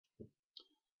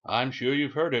I'm sure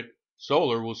you've heard it.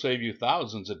 Solar will save you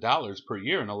thousands of dollars per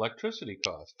year in electricity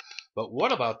costs. But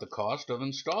what about the cost of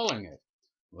installing it?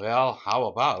 Well, how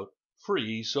about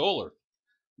free solar?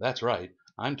 That's right.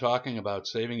 I'm talking about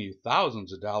saving you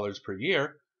thousands of dollars per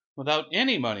year without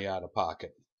any money out of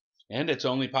pocket. And it's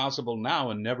only possible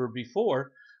now and never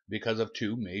before because of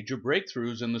two major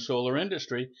breakthroughs in the solar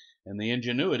industry and the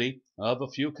ingenuity of a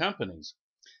few companies.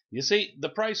 You see, the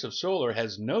price of solar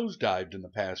has nosedived in the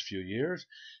past few years,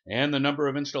 and the number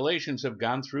of installations have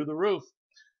gone through the roof.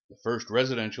 The first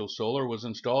residential solar was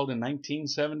installed in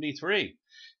 1973,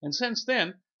 and since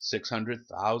then,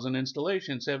 600,000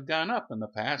 installations have gone up in the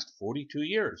past 42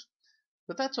 years.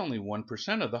 But that's only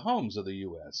 1% of the homes of the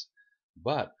U.S.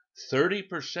 But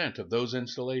 30% of those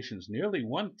installations, nearly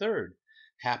one third,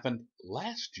 happened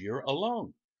last year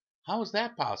alone. How is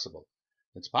that possible?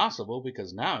 It's possible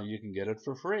because now you can get it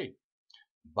for free.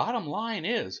 Bottom line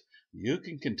is, you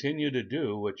can continue to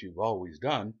do what you've always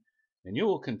done, and you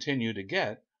will continue to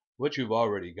get what you've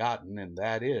already gotten, and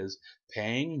that is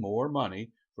paying more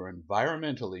money for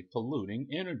environmentally polluting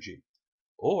energy.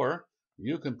 Or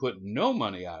you can put no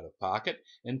money out of pocket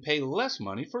and pay less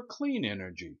money for clean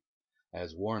energy.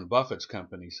 As Warren Buffett's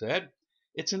company said,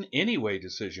 it's an anyway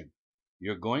decision.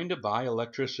 You're going to buy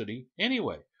electricity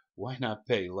anyway. Why not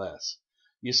pay less?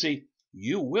 You see,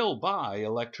 you will buy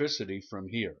electricity from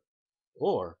here,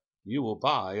 or you will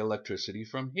buy electricity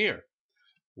from here.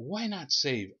 Why not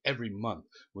save every month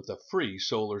with a free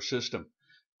solar system?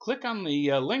 Click on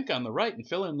the link on the right and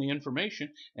fill in the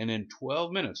information, and in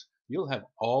 12 minutes you'll have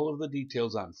all of the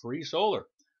details on free solar.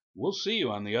 We'll see you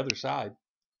on the other side.